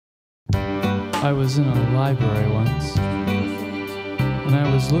I was in a library once, and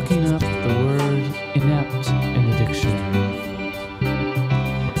I was looking up the word inept in the dictionary.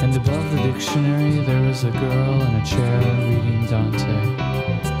 And above the dictionary there was a girl in a chair reading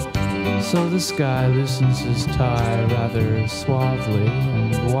Dante. So this guy loosens his tie rather suavely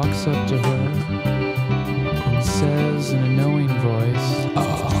and walks up to her and says in a knowing voice,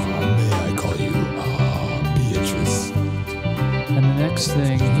 May I call you, Beatrice? And the next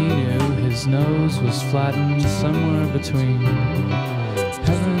thing he knew, his nose was flattened somewhere between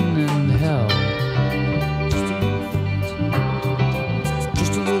heaven and hell.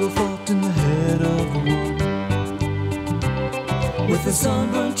 Just a little thought in the head of a woman, with the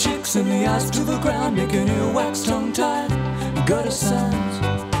sunburned cheeks and the eyes to the ground, making earwax tongue-tied, gutter sounds.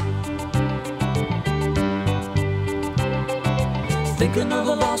 Thinking of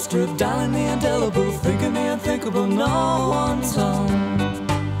the lost trip, dialing the indelible, thinking the unthinkable, no one's home.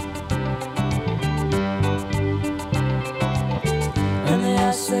 And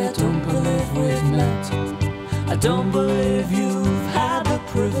they say, I don't believe we've met, I don't believe you've had the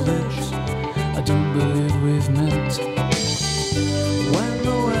privilege, I don't believe we've met.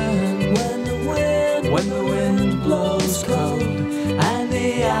 When the wind blows cold, and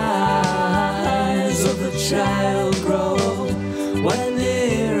the eyes of the child grow old, when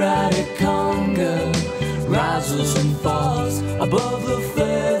the erratic conga rises and falls above the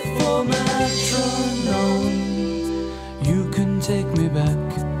faithful metronome, you can take me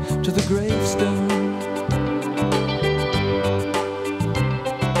back to the gravestone.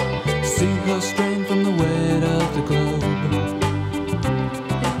 See her strain from the weight of the globe,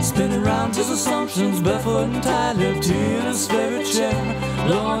 spinning round his assumptions, barefoot and tied-lipped, he in his favorite chair,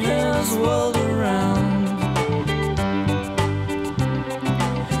 blowing his world around.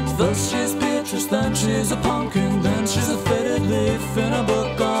 First she's Beatrice, then she's a pumpkin, then she's a faded leaf in a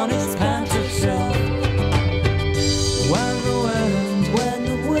book on his pantry shelf.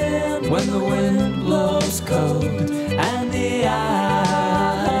 When the wind blows cold, and the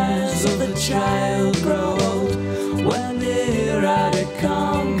eyes of the child grow old, when the erratic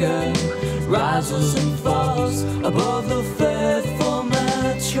conga rises and falls above the faithful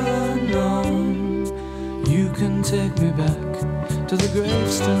metronome, you can take me back to the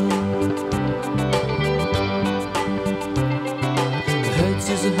gravestone. The head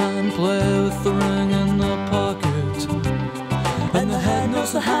sees a hand play with the ring in the pocket, and the head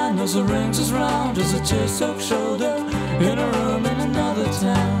knows the hand knows the rings as round as a tear-soaked shoulder in a room in another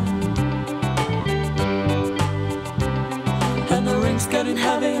town. And the ring's getting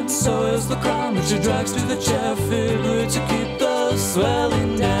heavy, and so is the crown, which she drags through the chair feebly to keep the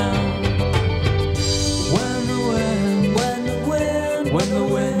swelling down. When the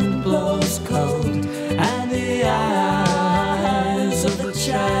wind blows cold, and the eyes of the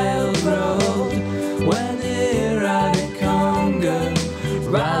child grow old, when the erratic conga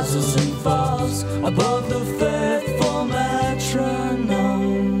rises and falls above the faithful metronome.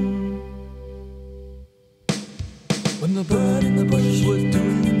 When the bird in the bushes would do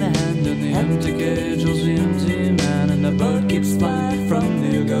in the hand, and the empty cage holds the empty man, and the bird keeps flying from the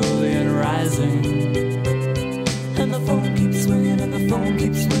Ugolian rising, and the phone keeps swinging, and the phone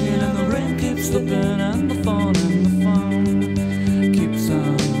keeps swinging, and the rain keeps slipping, and the phone keeps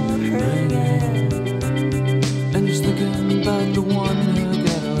on ringing. And you're thinking about the one